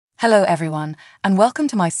Hello everyone, and welcome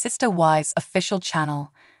to my Sister Wives official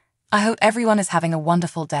channel. I hope everyone is having a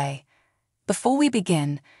wonderful day. Before we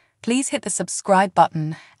begin, please hit the subscribe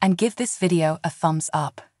button and give this video a thumbs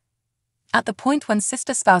up. At the point when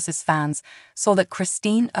Sister Spouses fans saw that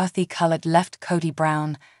Christine Earthy Colored left Kody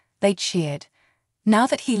Brown, they cheered. Now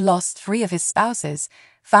that he lost 3 of his spouses,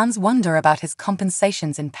 fans wonder about his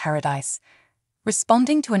compensations in paradise.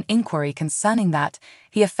 Responding to an inquiry concerning that,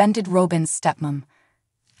 he offended Robyn's stepmom.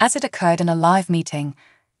 As it occurred in a live meeting,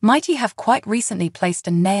 might he have quite recently placed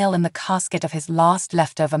a nail in the casket of his last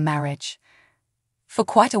leftover marriage? For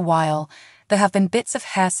quite a while, there have been bits of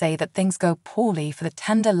hearsay that things go poorly for the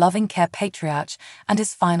tender loving care patriarch and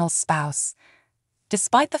his final spouse.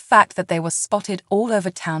 Despite the fact that they were spotted all over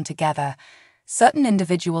town together, certain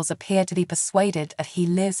individuals appear to be persuaded that he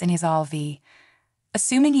lives in his RV.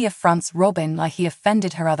 Assuming he affronts Robyn like he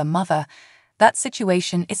offended her other mother, that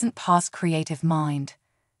situation isn't past creative mind.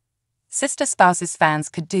 Sister Spouses fans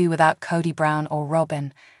could do without Kody Brown or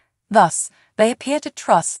Robyn. Thus, they appear to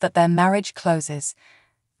trust that their marriage closes.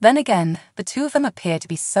 Then again, the two of them appear to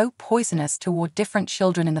be so poisonous toward different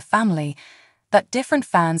children in the family that different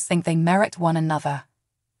fans think they merit one another.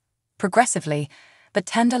 Progressively, the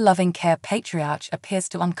tender loving care patriarch appears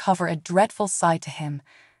to uncover a dreadful side to him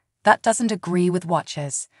that doesn't agree with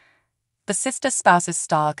watchers. The Sister Spouses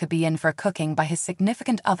star could be in for a cooking by his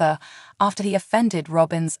significant other after he offended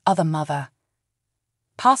Robyn's other mother.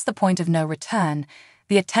 Past the point of no return,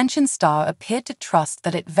 the attention star appeared to trust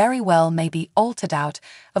that it very well may be altered out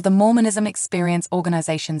of the Mormonism Experience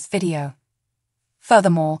Organization's video.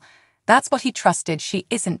 Furthermore, that's what he trusted she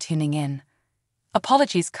isn't tuning in.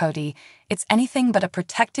 Apologies, Kody, it's anything but a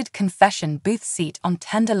protected confession booth seat on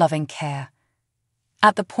tender loving care.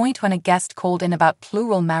 At the point when a guest called in about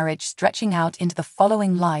plural marriage stretching out into the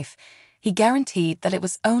following life, he guaranteed that it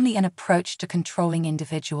was only an approach to controlling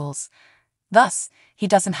individuals. Thus, he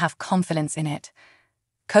doesn't have confidence in it.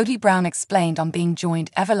 Kody Brown explained on being joined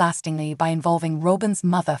everlastingly by involving Robyn's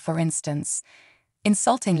mother, for instance.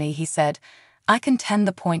 Insultingly, he said, "I contend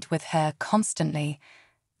the point with her constantly."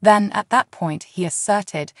 Then, at that point, he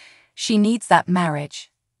asserted, "She needs that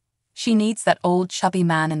marriage. She needs that old chubby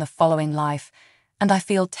man in the following life, and I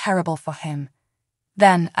feel terrible for him."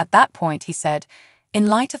 Then, at that point, he said, "In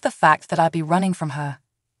light of the fact that I'd be running from her."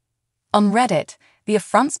 On Reddit, the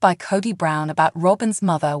affronts by Kody Brown about Robyn's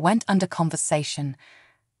mother went under conversation.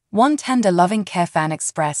 One tender loving care fan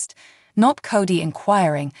expressed, not Kody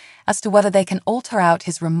inquiring as to whether they can alter out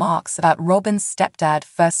his remarks about Robyn's stepdad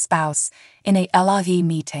first spouse in a LIV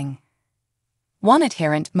meeting. One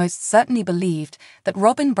adherent most certainly believed that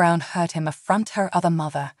Robyn Brown heard him affront her other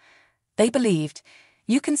mother. They believed,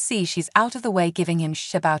 "You can see she's out of the way giving him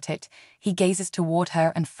shit about it. He gazes toward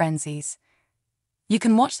her and frenzies." You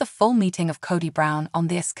can watch the full meeting of Kody Brown on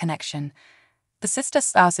this connection. The Sister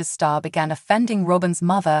Spouses star began offending Robyn's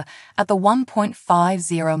mother at the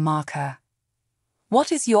 1.50 marker.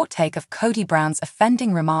 What is your take of Kody Brown's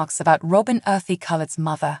offending remarks about Robyn Earthy Colored's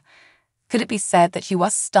mother? Could it be said that you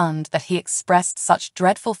was stunned that he expressed such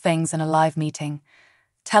dreadful things in a live meeting?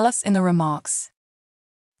 Tell us in the remarks.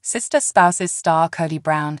 Sister Spouses star Kody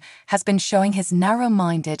Brown has been showing his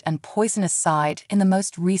narrow-minded and poisonous side in the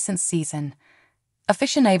most recent season.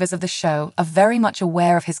 Aficionados of the show are very much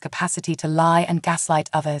aware of his capacity to lie and gaslight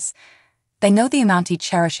others. They know the amount he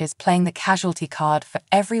cherishes playing the casualty card for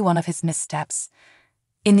every one of his missteps.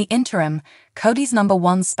 In the interim, Kody's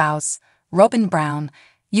 #1 spouse, Robyn Brown,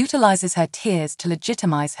 utilizes her tears to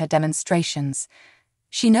legitimize her demonstrations.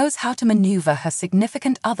 She knows how to maneuver her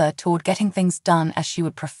significant other toward getting things done as she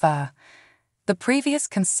would prefer. The previous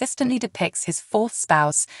consistently depicts his 4th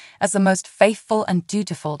spouse as the most faithful and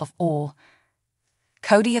dutiful of all.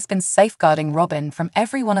 Kody has been safeguarding Robyn from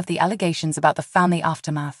every one of the allegations about the family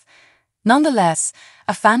aftermath. Nonetheless,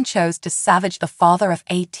 a fan chose to savage the father of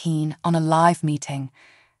 18 on a live meeting.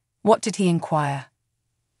 What did he inquire?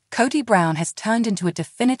 Kody Brown has turned into a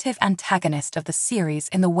definitive antagonist of the series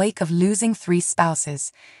in the wake of losing 3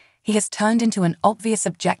 spouses. He has turned into an obvious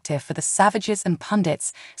objective for the savages and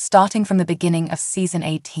pundits starting from the beginning of Season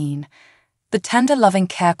 18. The tender loving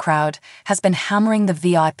care crowd has been hammering the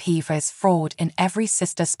VIP for his fraud in every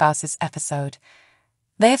Sister Spouses episode.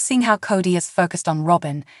 They have seen how Kody has focused on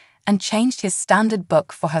Robyn and changed his standard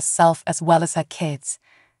book for herself as well as her kids.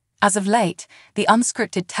 As of late, the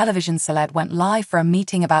unscripted television celeb went live for a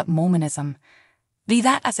meeting about Mormonism. Be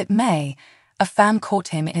that as it may, a fan caught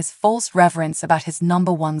him in his false reverence about his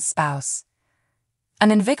 #1 spouse.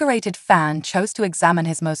 An invigorated fan chose to examine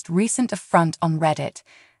his most recent affront on Reddit.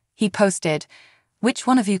 He posted, "Which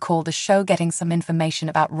one of you called the show getting some information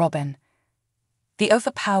about Robyn?" The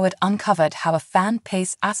Overpowered uncovered how a fan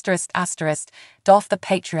paced doff the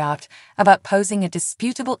Patriarch about posing a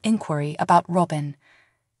disputable inquiry about Robyn.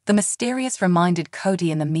 The mysterious reminded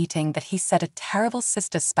Kody in the meeting that he said a terrible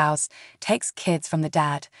sister spouse takes kids from the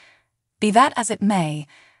dad. Be that as it may,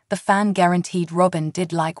 the fan guaranteed Robyn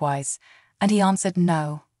did likewise, and he answered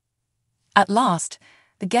no. At last,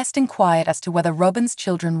 the guest inquired as to whether Robyn's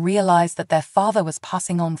children realized that their father was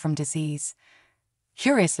passing on from disease.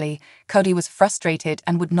 Curiously, Kody was frustrated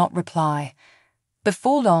and would not reply.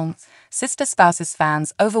 Before long, Sister Spouse's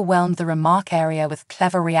fans overwhelmed the remark area with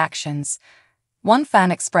clever reactions. One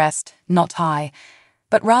fan expressed, "Not I,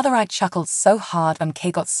 but rather I chuckled so hard when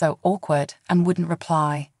K got so awkward," and wouldn't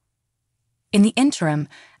reply. In the interim,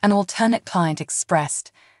 an alternate client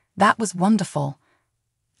expressed, "That was wonderful."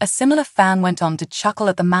 A similar fan went on to chuckle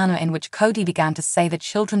at the manner in which Kody began to say the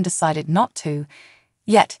children decided not to,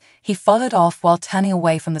 yet he followed off while turning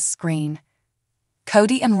away from the screen.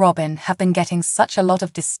 Kody and Robyn have been getting such a lot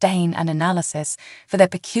of disdain and analysis for their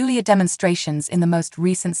peculiar demonstrations in the most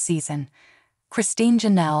recent season. Christine,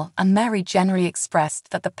 Janelle, and Mary generally expressed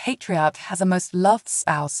that the Patriarch has a most loved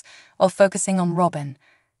spouse while focusing on Robyn.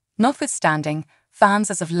 Notwithstanding, fans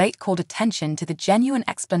as of late called attention to the genuine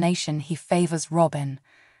explanation he favors Robyn.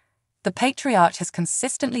 The Patriarch has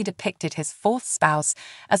consistently depicted his fourth spouse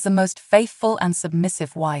as the most faithful and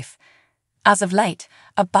submissive wife. As of late,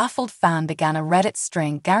 a baffled fan began a Reddit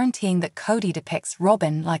string guaranteeing that Kody depicts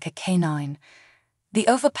Robyn like a canine. The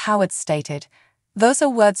Overpowered stated, "Those are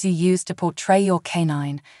words you use to portray your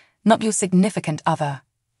canine, not your significant other."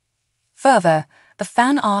 Further, the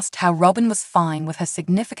fan asked how Robyn was fine with her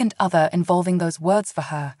significant other involving those words for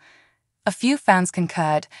her. A few fans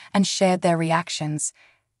concurred and shared their reactions.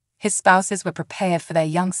 His spouses were prepared for their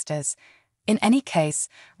youngsters. In any case,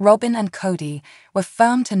 Robyn and Kody were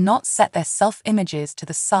firm to not set their self-images to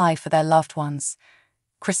the side for their loved ones.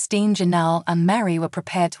 Christine, Janelle, and Mary were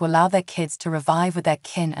prepared to allow their kids to revive with their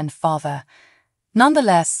kin and father.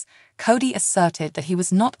 Nonetheless, Kody asserted that he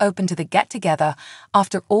was not open to the get-together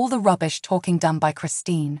after all the rubbish talking done by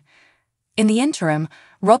Christine. In the interim,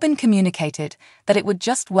 Robyn communicated that it would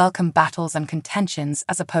just welcome battles and contentions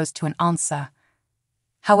as opposed to an answer.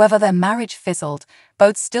 However their marriage fizzled,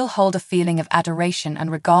 both still hold a feeling of adoration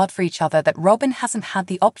and regard for each other that Robyn hasn't had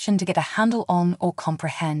the option to get a handle on or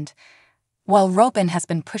comprehend. While Robyn has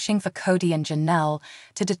been pushing for Kody and Janelle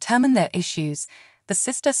to determine their issues, the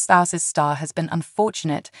sister spouse's star has been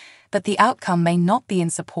unfortunate that the outcome may not be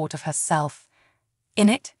in support of herself. In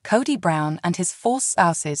it, Kody Brown and his four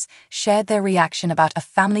spouses shared their reaction about a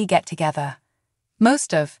family get-together.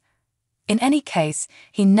 In any case,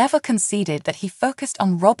 he never conceded that he focused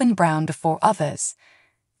on Robyn Brown before others.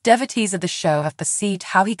 Devotees of the show have perceived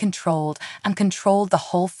how he controlled the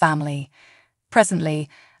whole family. Presently,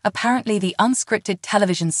 apparently the unscripted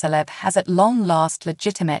television celeb has at long last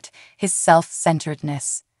legitimate his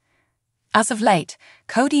self-centeredness. As of late,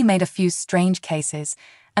 Kody made a few strange cases,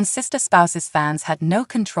 and sister spouses fans had no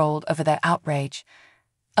control over their outrage.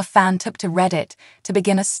 A fan took to Reddit to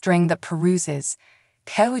begin a string that peruses.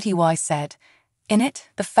 Kody said, in it,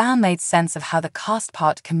 the fan made sense of how the cast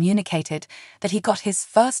part communicated that he got his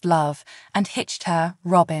first love and hitched her,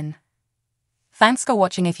 Robyn. Thanks for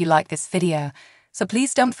watching. If you like this video, so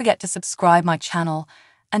please don't forget to subscribe my channel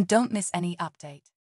and don't miss any update.